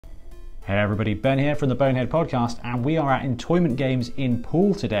Hey everybody, Ben here from the Bonehead podcast, and we are at Entoyment Games in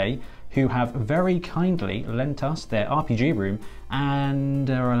Poole today, who have very kindly lent us their RPG room and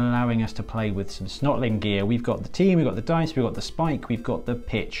are allowing us to play with some Snotling gear. We've got the team, we've got the dice, we've got the spike, we've got the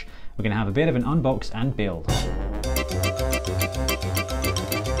pitch. We're going to have a bit of an unbox and build.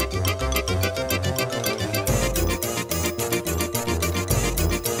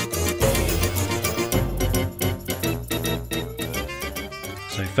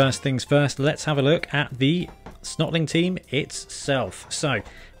 So first things first, let's have a look at the Snotling team itself. So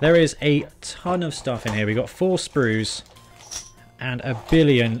there is a ton of stuff in here. We've got 4 sprues and a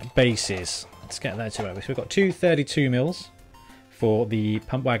billion bases. Let's get that to it. So we've got 2 32mm for the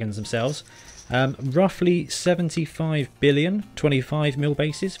pump wagons themselves. Roughly 75 billion 25mm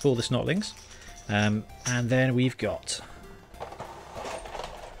bases for the Snotlings. And then we've got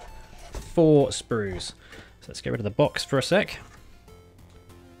 4 sprues. So let's get rid of the box for a sec.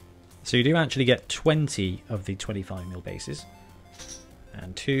 So you do actually get 20 of the 25mm bases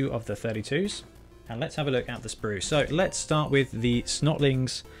and 2 of the 32s. And let's have a look at the sprue. So let's start with the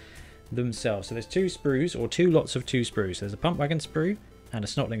Snotlings themselves. So there's 2 sprues, or 2 lots of 2 sprues. There's a pump wagon sprue and a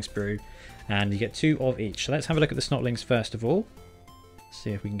Snotling sprue, and you get 2 of each. So let's have a look at the Snotlings first of all. See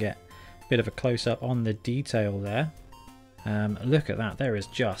if we can get a bit of a close-up on the detail there. Look at that. There is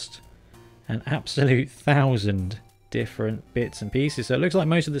just an absolute 1,000 different bits and pieces. So it looks like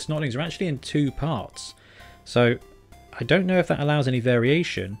most of the Snotlings are actually in 2 parts. So I don't know if that allows any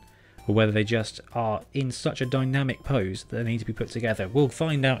variation or whether they just are in such a dynamic pose that they need to be put together. We'll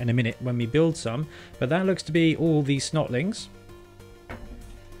find out in a minute when we build some, but that looks to be all the Snotlings.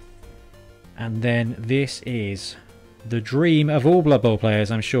 And then this is the dream of all Blood Bowl players,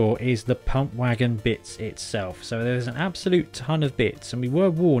 I'm sure, is the pump wagon bits itself. So there's an absolute ton of bits, and we were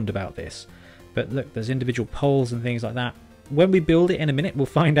warned about this. But look, there's individual poles and things like that. When we build it in a minute, we'll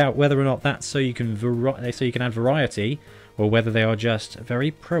find out whether or not that's so you can add variety, or whether they are just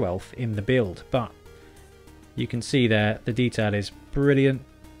very pro-elf in the build. But you can see there, the detail is brilliant,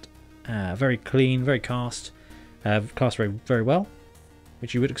 very clean, very cast very well,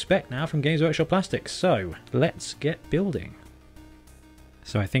 which you would expect now from Games Workshop Plastics. So let's get building.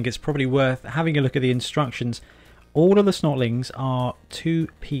 So I think it's probably worth having a look at the instructions. All of the Snotlings are 2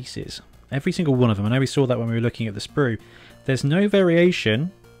 pieces. Every single one of them. I know we saw that when we were looking at the sprue. There's no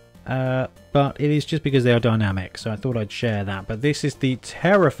variation, but it is just because they are dynamic, so I thought I'd share that. But this is the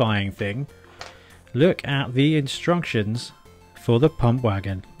terrifying thing. Look at the instructions for the pump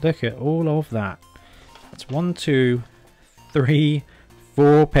wagon. Look at all of that. That's 1, 2, 3,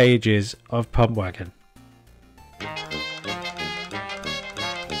 4 pages of pump wagon.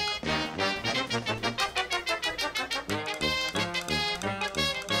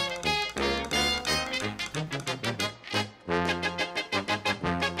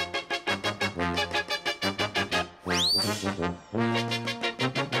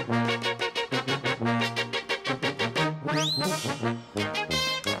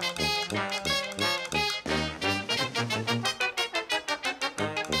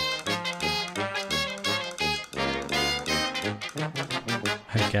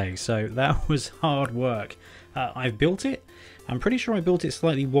 Okay, so that was hard work. I've built it. I'm pretty sure I built it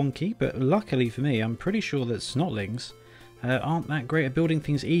slightly wonky, but luckily for me, I'm pretty sure that Snotlings aren't that great at building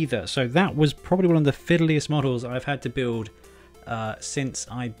things either. So that was probably one of the fiddliest models I've had to build since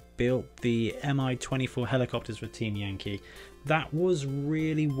I built the Mi-24 helicopters with Team Yankee. That was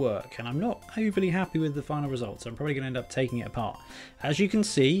really work, and I'm not overly happy with the final results. I'm probably going to end up taking it apart. As you can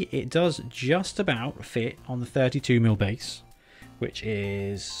see, it does just about fit on the 32mm base, which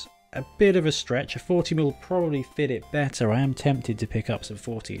is a bit of a stretch. A 40mm will probably fit it better. I am tempted to pick up some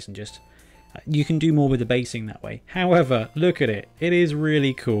 40s and just... you can do more with the basing that way. However, look at it. It is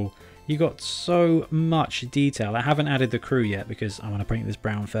really cool. You got so much detail. I haven't added the crew yet because I want to paint this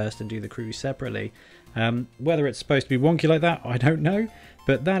brown first and do the crew separately. Whether it's supposed to be wonky like that, I don't know.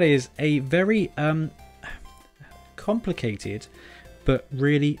 But that is a very complicated but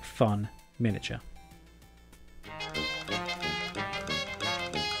really fun miniature.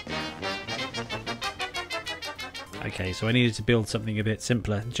 Okay, so I needed to build something a bit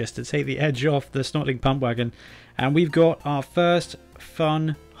simpler just to take the edge off the Snotling pump wagon. And we've got our first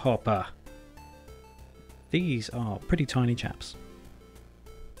fun hopper. These are pretty tiny chaps.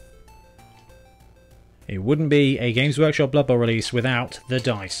 It wouldn't be a Games Workshop Blood Bowl release without the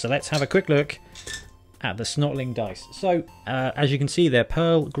dice. So let's have a quick look at the Snotling dice. So, as you can see, they're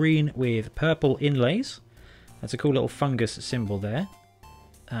pearl green with purple inlays. That's a cool little fungus symbol there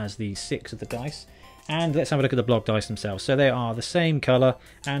as the 6 of the dice. And let's have a look at the block dice themselves. So they are the same colour,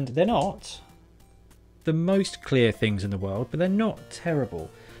 and they're not the most clear things in the world, but they're not terrible.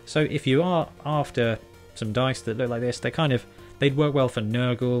 So if you are after some dice that look like this, they'd work well for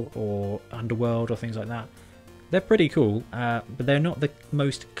Nurgle or Underworld or things like that. They're pretty cool, but they're not the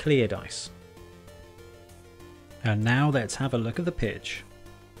most clear dice. And now let's have a look at the pitch.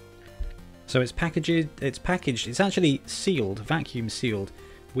 So it's actually sealed, vacuum sealed,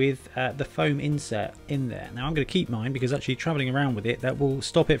 with the foam insert in there. Now I'm going to keep mine because actually travelling around with it, that will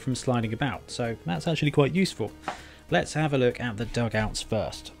stop it from sliding about. So that's actually quite useful. Let's have a look at the dugouts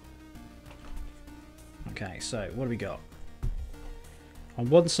first. Okay, so what do we got? On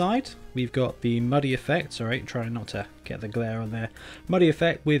one side, we've got the muddy effect. Sorry, trying not to get the glare on there. Muddy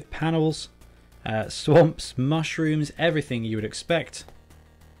effect with panels, swamps, mushrooms, everything you would expect.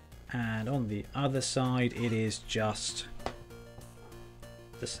 And on the other side, it is just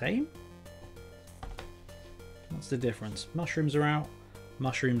the same. What's the difference? Mushrooms are out,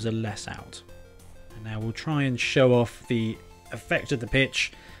 mushrooms are less out. And now we'll try and show off the effect of the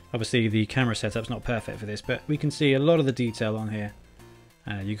pitch. Obviously, the camera setup's not perfect for this, but we can see a lot of the detail on here.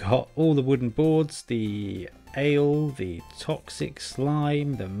 You got all the wooden boards, the ale, the toxic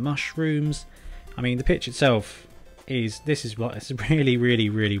slime, the mushrooms. I mean, the pitch itself it's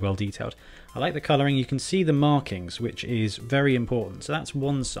really well detailed. I like the colouring. You can see the markings, which is very important. So that's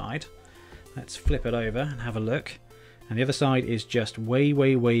one side. Let's flip it over and have a look. And the other side is just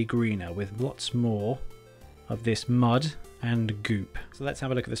way greener with lots more of this mud and goop. So let's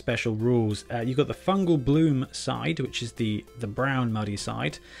have a look at the special rules. You've got the fungal bloom side, which is the brown muddy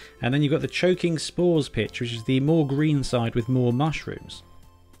side, and then you've got the choking spores pitch, which is the more green side with more mushrooms.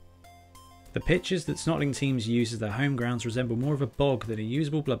 The pitches that Snotling teams use as their home grounds resemble more of a bog than a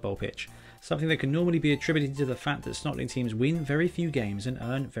usable Blood Bowl pitch, something that can normally be attributed to the fact that Snotling teams win very few games and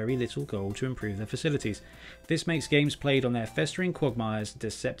earn very little gold to improve their facilities. This makes games played on their festering quagmires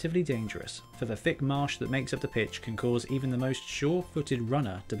deceptively dangerous, for the thick marsh that makes up the pitch can cause even the most sure-footed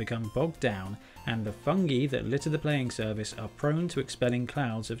runner to become bogged down, and the fungi that litter the playing surface are prone to expelling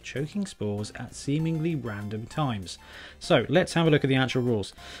clouds of choking spores at seemingly random times. So let's have a look at the actual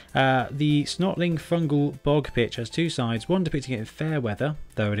rules. The Snotling fungal bog pitch has two sides, one depicting it in fair weather,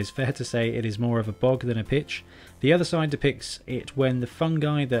 though it is fair to say it is more of a bog than a pitch. The other side depicts it when the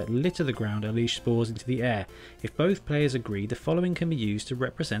fungi that litter the ground unleash spores into the air. If both players agree, the following can be used to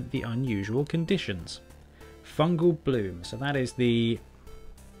represent the unusual conditions. Fungal bloom, so that is the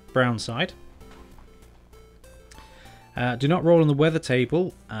brown side. Do not roll on the weather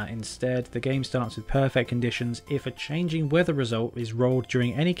table. Instead, the game starts with perfect conditions. If a changing weather result is rolled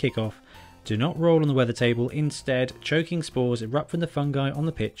during any kickoff, do not roll on the weather table. Instead, choking spores erupt from the fungi on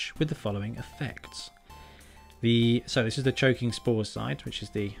the pitch with the following effects. So this is the choking spores side, which is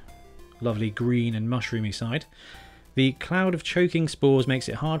the lovely green and mushroomy side. The cloud of choking spores makes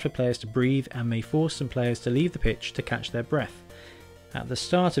it hard for players to breathe and may force some players to leave the pitch to catch their breath. At the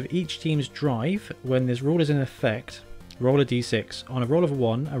start of each team's drive, when this rule is in effect, roll a d6. On a roll of a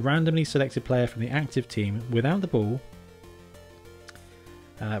 1, a randomly selected player from the active team without the ball,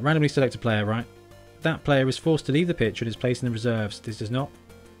 randomly selected player, right? That player is forced to leave the pitch and is placed in the reserves. This does not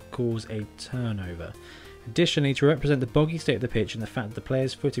cause a turnover. Additionally, to represent the boggy state of the pitch and the fact that the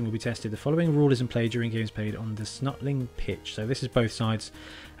player's footing will be tested, the following rule is in play during games played on the Snotling pitch. So this is both sides.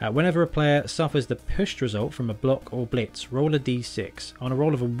 Whenever a player suffers the pushed result from a block or blitz, roll a d6. On a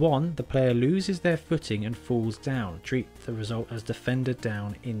roll of a 1, the player loses their footing and falls down. Treat the result as defender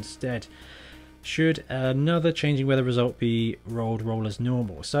down instead. Should another changing weather result be rolled, roll as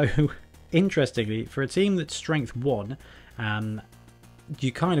normal. So, interestingly, for a team that's strength 1,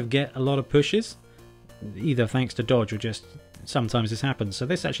 you kind of get a lot of pushes, either thanks to dodge or just sometimes this happens. So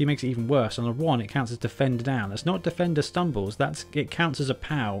this actually makes it even worse. On a 1, it counts as defender down. That's not defender stumbles, it counts as a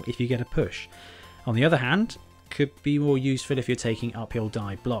POW if you get a push. On the other hand, could be more useful if you're taking uphill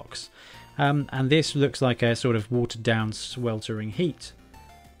dive blocks. And this looks like a sort of watered down sweltering heat.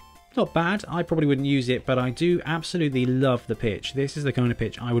 Not bad, I probably wouldn't use it, but I do absolutely love the pitch. This is the kind of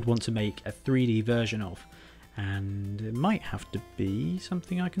pitch I would want to make a 3D version of, and it might have to be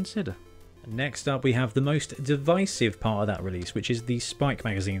something I consider. Next up, we have the most divisive part of that release, which is the Spike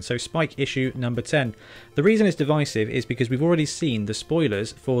magazine. So Spike issue number 10. The reason it's divisive is because we've already seen the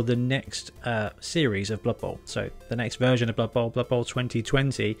spoilers for the next series of Blood Bowl. So the next version of Blood Bowl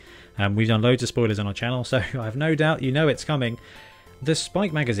 2020. We've done loads of spoilers on our channel, so I have no doubt you know it's coming. The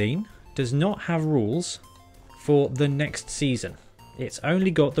Spike magazine does not have rules for the next season. It's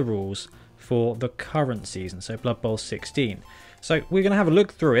only got the rules for the current season, so Blood Bowl 16. So we're going to have a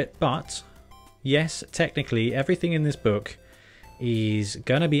look through it, but yes, technically everything in this book is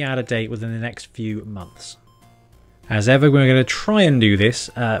going to be out of date within the next few months. As ever, we're going to try and do this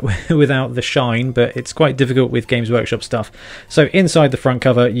without the shine, but it's quite difficult with Games Workshop stuff. So inside the front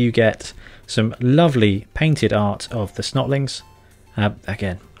cover, you get some lovely painted art of the Snotlings.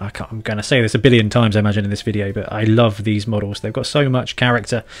 Again, I'm going to say this a billion times, I imagine, in this video, but I love these models. They've got so much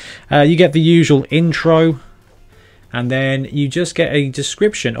character. You get the usual intro, and then you just get a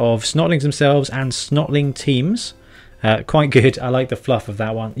description of Snotlings themselves and Snotling teams. Quite good. I like the fluff of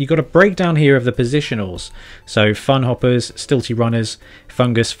that one. You've got a breakdown here of the positionals. So fun hoppers, stilty runners,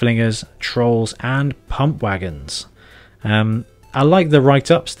 fungus flingers, trolls, and pump wagons. I like the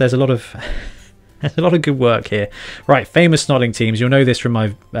write-ups. There's a lot of there's a lot of good work here. Right, famous Snotling teams. You'll know this from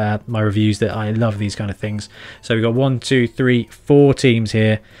my my reviews that I love these kind of things. So we've got 1, 2, 3, 4 teams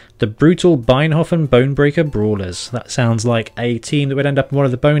here. The Brutal Beinhofen Bonebreaker Brawlers. That sounds like a team that would end up in one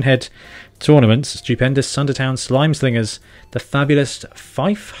of the Bonehead tournaments. Stupendous Sundertown Slime Slingers. The Fabulous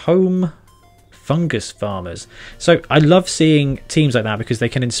Fife Home Fungus Farmers. So I love seeing teams like that because they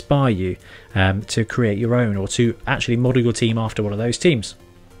can inspire you to create your own, or to actually model your team after one of those teams.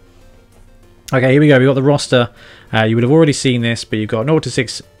 Okay, here we go. We've got the roster. You would have already seen this, but you've got 0 to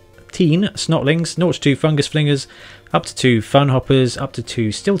 16 Snotlings, 0 to 2 Fungus Flingers, up to 2 Fun Hoppers, up to 2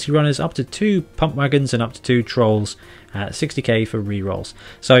 Stilty Runners, up to 2 Pump Wagons, and up to 2 Trolls. 60k for rerolls.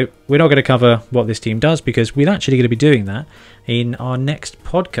 So we're not going to cover what this team does because we're actually going to be doing that in our next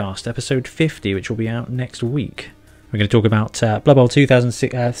podcast, episode 50, which will be out next week. We're going to talk about Blood Bowl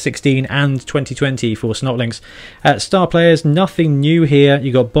 2016 and 2020 for Snotlings. Star players, nothing new here.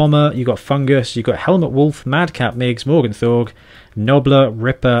 You got Bomber, you got Fungus, you got Helmet Wolf, Madcap Miggs, Morgan Thorg, Nobbler,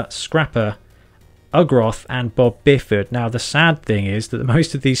 Ripper, Scrapper, Ugroth, and Bob Bifford. Now the sad thing is that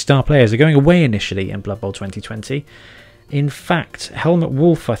most of these star players are going away initially in Blood Bowl 2020. In fact, Helmet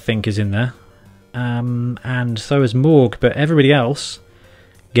Wolf I think is in there, and so is Morg, but everybody else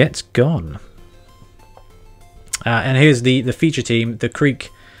gets gone. And here's the feature team, the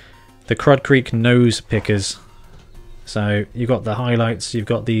Crud Creek Nose Pickers. So you've got the highlights, you've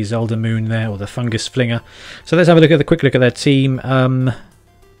got the Zelda Moon there, or the Fungus Flinger. So let's have a quick look at their team.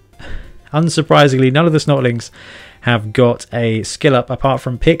 Unsurprisingly, none of the Snotlings have got a skill up apart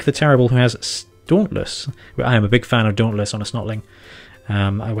from Pick the Terrible, who has Dauntless. I am a big fan of Dauntless on a Snotling.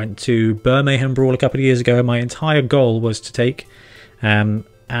 I went to Birmingham Brawl a couple of years ago, and my entire goal was to take and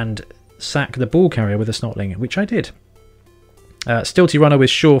sack the ball carrier with a Snotling, which I did. Stilty Runner with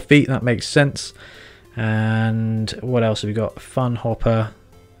Sure Feet, that makes sense. And what else have we got? Fun Hopper.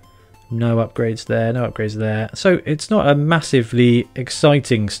 No upgrades there, no upgrades there. So it's not a massively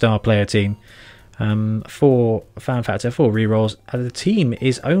exciting star player team. 4 fan factor, 4 rerolls. The team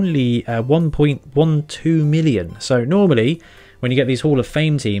is only 1.12 million. So normally, when you get these Hall of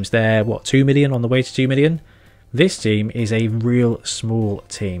Fame teams, they're what, 2 million, on the way to 2 million? This team is a real small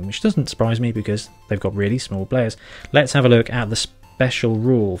team, which doesn't surprise me because they've got really small players. Let's have a look at the special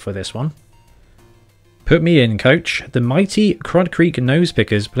rule for this one. Put me in, coach. The mighty Crud Creek Nose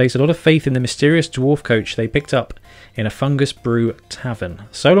Pickers place a lot of faith in the mysterious dwarf coach they picked up in a Fungus Brew tavern.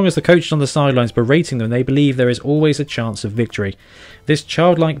 So long as the coach is on the sidelines berating them, they believe there is always a chance of victory. This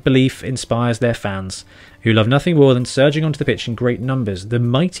childlike belief inspires their fans, who love nothing more than surging onto the pitch in great numbers. The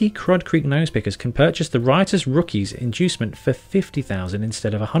mighty Crud Creek Nose Pickers can purchase the Riotous Rookies inducement for 50,000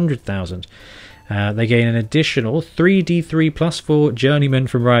 instead of 100,000. They gain an additional 3d3 plus 4 Journeyman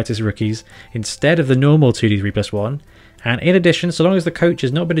from Riotous Rookies instead of the normal 2d3 plus 1. And in addition, so long as the coach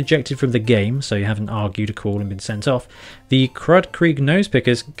has not been ejected from the game, so you haven't argued a call and been sent off, the Crud Creek Nose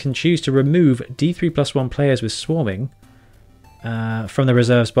Pickers can choose to remove d3 plus 1 players with swarming from the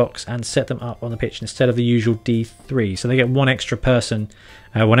reserves box and set them up on the pitch instead of the usual d3. So they get one extra person,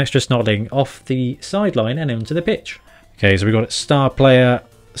 one extra Snotling off the sideline and onto the pitch. Okay, so we've got star player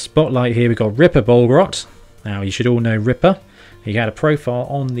spotlight here. We've got Ripper Bolgrot. Now you should all know Ripper. He had a profile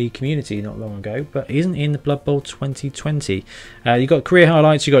on the community not long ago, but isn't in the Blood Bowl 2020. You've got career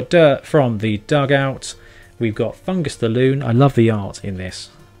highlights. You've got Dirt from the Dugout. We've got Fungus the Loon. I love the art in this.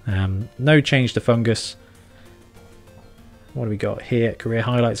 No change to Fungus. What do we got here? Career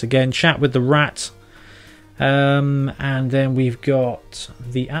highlights again. Chat with the Rat. And then we've got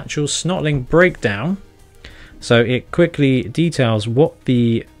the actual Snotling breakdown. So it quickly details what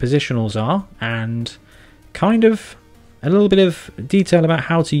the positionals are and kind of a little bit of detail about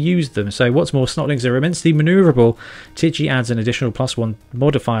how to use them. So what's more, Snotlings are immensely manoeuvrable. Titchy adds an additional +1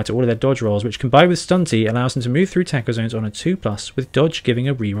 modifier to all of their dodge rolls, which combined with Stunty allows them to move through tackle zones on a 2+, with dodge giving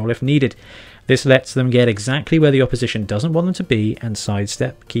a reroll if needed. This lets them get exactly where the opposition doesn't want them to be, and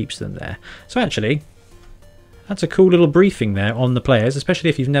sidestep keeps them there. So actually, that's a cool little briefing there on the players,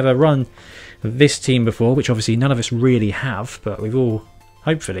 especially if you've never run this team before, which obviously none of us really have, but we've all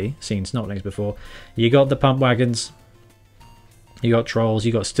hopefully seen Snotlings before. You got the Pump Wagons, You got trolls,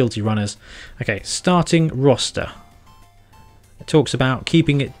 you got stilty runners. Okay, starting roster. It talks about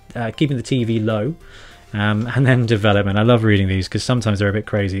keeping the TV low, and then development. I love reading these because sometimes they're a bit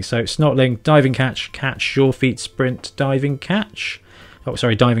crazy. So Snotling, diving catch, sure feet, sprint, diving catch. Oh,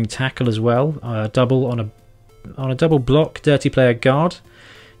 sorry, diving tackle as well. Double on a double block, dirty player guard.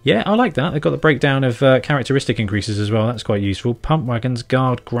 Yeah, I like that. They've got the breakdown of characteristic increases as well. That's quite useful. Pump wagons,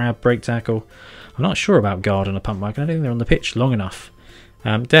 guard, grab, break tackle. I'm not sure about guard on a pump wagon. I don't think they're on the pitch long enough.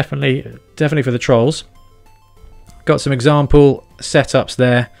 Definitely for the trolls. Got some example setups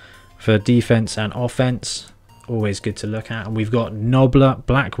there for defense and offense. Always good to look at. And we've got Nobbler,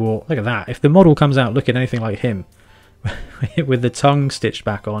 Blackwall. Look at that. If the model comes out looking anything like him, with the tongue stitched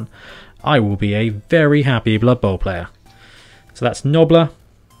back on, I will be a very happy Blood Bowl player. So that's Nobbler.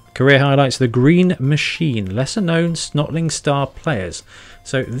 Career highlights: the Green Machine, lesser known Snotling star players.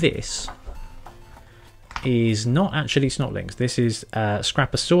 So this is not actually Snotlings. This is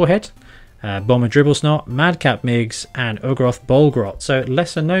Scrapper Sorehead, Bomber Dribblesnot, Madcap Miggs, and Ugroth Bolgrot. So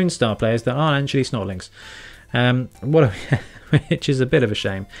lesser known star players that aren't actually Snotlings. Which is a bit of a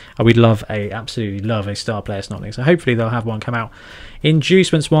shame. We'd absolutely love a star player Snotling. So hopefully they'll have one come out.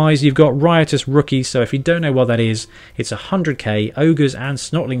 Inducements wise, you've got Riotous Rookies. So if you don't know what that is, it's 100k. Ogres and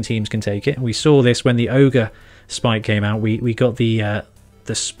Snotling teams can take it. And we saw this when the Ogre spike came out. We got the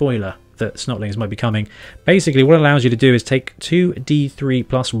spoiler that Snotlings might be coming. Basically, what it allows you to do is take 2d3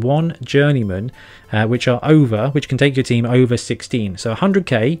 plus 1 Journeyman, which can take your team over 16. So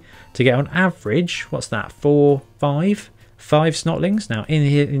 100k to get on average, what's that, 5 Snotlings. Now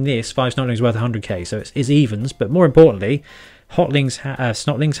in this, 5 Snotlings worth 100k, so it's evens. But more importantly,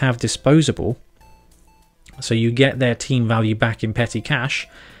 Snotlings have disposable, so you get their team value back in petty cash.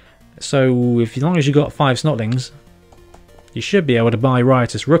 So as long as you got 5 Snotlings, you should be able to buy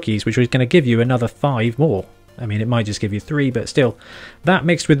Riotous Rookies, which is going to give you another 5 more. I mean, it might just give you 3, but still, that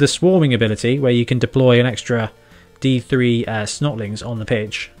mixed with the swarming ability, where you can deploy an extra D3 Snotlings on the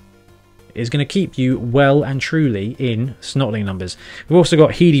pitch, is going to keep you well and truly in Snotling numbers. We've also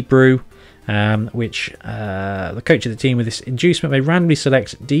got Heedy Brew, which the coach of the team with this inducement may randomly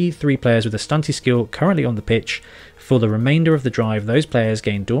select D3 players with a stunty skill currently on the pitch. For the remainder of the drive, those players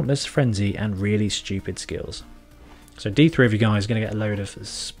gain Dauntless Frenzy and really stupid skills. So D3 of you guys are going to get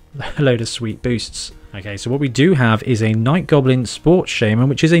a load of sweet boosts. Okay, so what we do have is a Night Goblin Sports Shaman,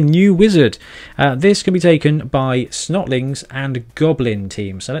 which is a new wizard. This can be taken by Snotlings and Goblin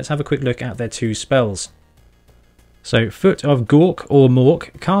teams. So let's have a quick look at their 2 spells. So Foot of Gork or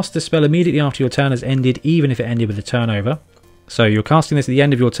Mork, cast the spell immediately after your turn has ended, even if it ended with a turnover. So you're casting this at the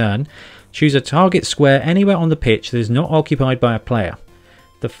end of your turn. Choose a target square anywhere on the pitch that is not occupied by a player.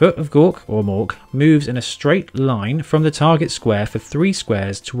 The Foot of Gork or Mork moves in a straight line from the target square for 3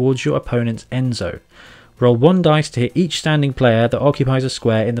 squares towards your opponent's end zone. Roll 1 dice to hit each standing player that occupies a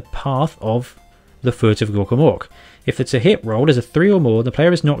square in the path of the Foot of Gork or Mork. If it's a hit roll is a 3 or more, the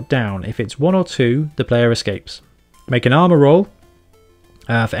player is knocked down. If it's 1 or 2, the player escapes. Make an armor roll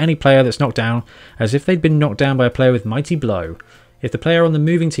for any player that's knocked down, as if they'd been knocked down by a player with Mighty Blow. If the player on the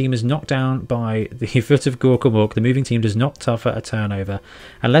moving team is knocked down by the Foot of Gork or Mork, the moving team does not suffer a turnover,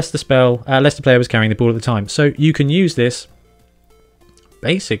 unless the player was carrying the ball at the time. So you can use this.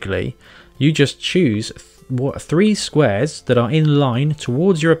 Basically, you just choose 3 squares that are in line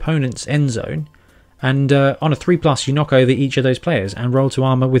towards your opponent's end zone, and on a 3+, you knock over each of those players and roll to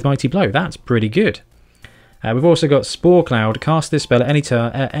armor with Mighty Blow. That's pretty good. We've also got Spore Cloud. Cast this spell at any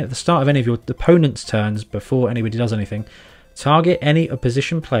turn at the start of any of your opponent's turns before anybody does anything. Target any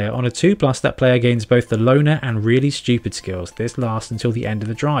opposition player on a 2+, that player gains both the Loner and Really Stupid skills. This lasts until the end of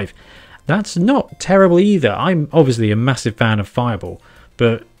the drive. That's not terrible either. I'm obviously a massive fan of Fireball,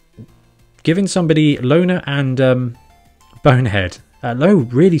 but giving somebody Loner and Bonehead low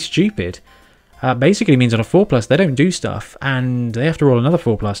Really Stupid basically means on a 4+, they don't do stuff, and they have to roll another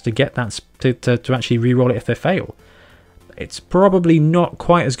 4+ to get that to actually re-roll it if they fail. It's probably not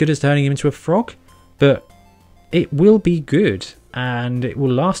quite as good as turning him into a frog, but it will be good, and it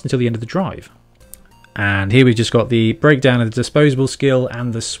will last until the end of the drive. And here we've just got the breakdown of the disposable skill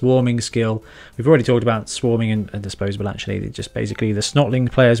and the swarming skill. We've already talked about swarming and disposable, actually. They're just basically the Snotling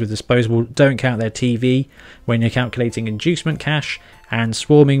players with disposable don't count their TV when you're calculating inducement cash, and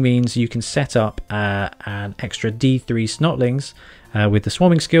swarming means you can set up an extra D3 Snotlings with the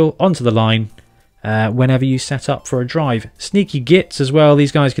swarming skill onto the line whenever you set up for a drive. Sneaky gits as well.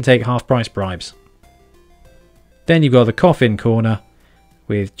 These guys can take half-price bribes. Then you've got the coffin corner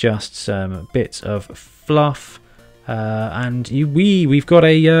with just some bits of fluff, and we've got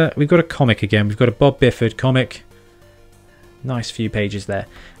a comic again. We've got a Bob Bifford comic. Nice few pages there,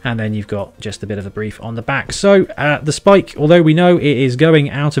 and then you've got just a bit of a brief on the back. So the spike, although we know it is going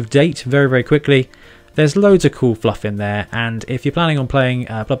out of date very, very quickly, there's loads of cool fluff in there, and if you're planning on playing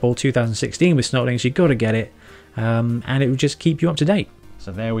Blood Bowl 2016 with Snotlings, you've got to get it, and it will just keep you up to date.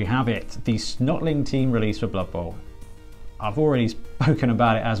 So there we have it, the Snotling team release for Blood Bowl. I've already spoken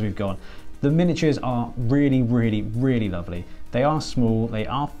about it as we've gone. The miniatures are really, really, really lovely. They are small, they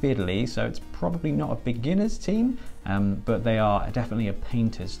are fiddly, so it's probably not a beginner's team, but they are definitely a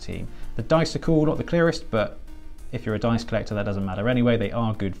painter's team. The dice are cool, not the clearest, but if you're a dice collector, that doesn't matter anyway. They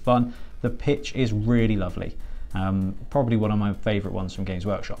are good fun. The pitch is really lovely. Probably one of my favourite ones from Games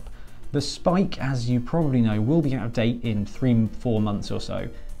Workshop. The spike, as you probably know, will be out of date in 3-4 months or so,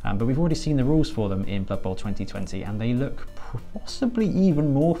 but we've already seen the rules for them in Blood Bowl 2020, and they look possibly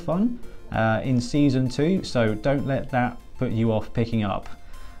even more fun in Season 2, so don't let that put you off picking up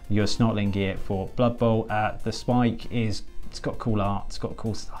your Snotling gear for Blood Bowl. The spike it's got cool art, it's got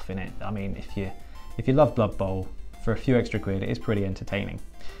cool stuff in it. I mean, if you love Blood Bowl, for a few extra quid, it is pretty entertaining.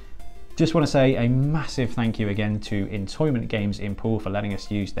 Just want to say a massive thank you again to Entoyment Games in Poole for letting us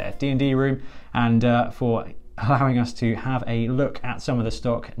use their D&D room, and for allowing us to have a look at some of the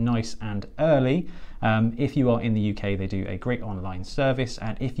stock nice and early. If you are in the UK, they do a great online service,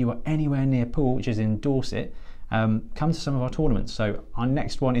 and if you are anywhere near Poole, which is in Dorset, come to some of our tournaments. So our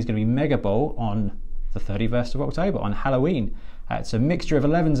next one is going to be Mega Bowl on the 31st of October, on Halloween. It's a mixture of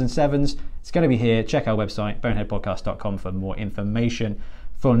 11s and 7s. It's going to be here. Check our website, boneheadpodcast.com, for more information.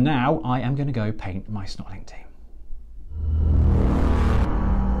 For now, I am going to go paint my Snotling team.